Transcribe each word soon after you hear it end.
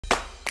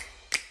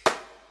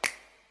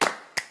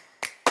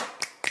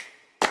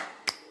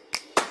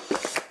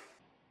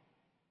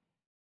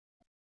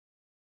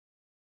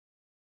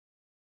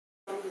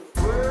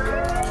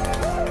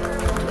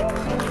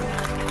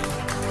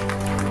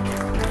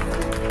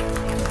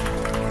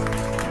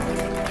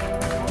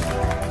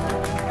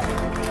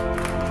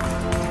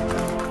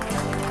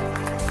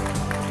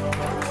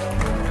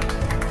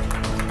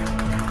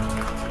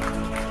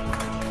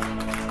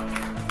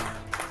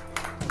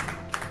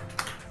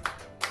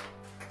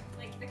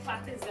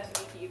clap is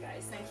definitely for you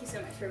guys. Thank you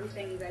so much for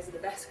everything. You guys are the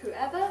best crew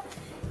ever.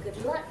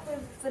 Good luck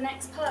with the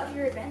next part of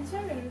your adventure,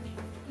 and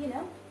you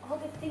know, all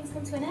good things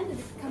come to an end, and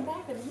if you come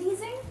back,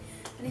 amazing.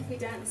 And if we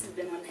don't, this has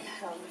been one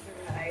hell of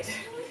a ride.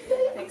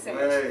 Thanks so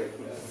much. Hey,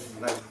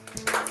 nice.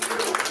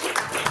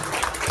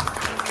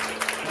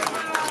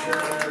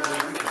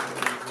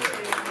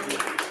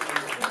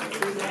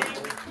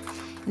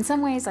 In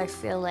some ways, I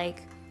feel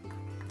like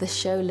the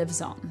show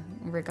lives on,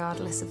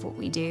 regardless of what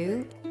we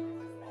do.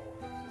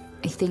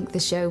 I think the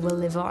show will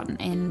live on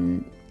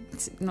in,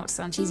 not to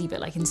sound cheesy,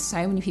 but like in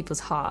so many people's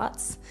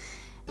hearts.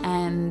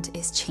 And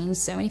it's changed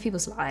so many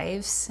people's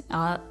lives,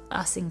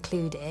 us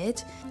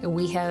included.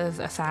 We have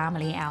a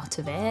family out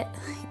of it.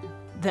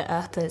 The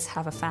Earpers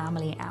have a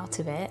family out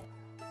of it.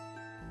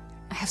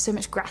 I have so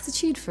much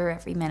gratitude for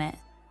every minute.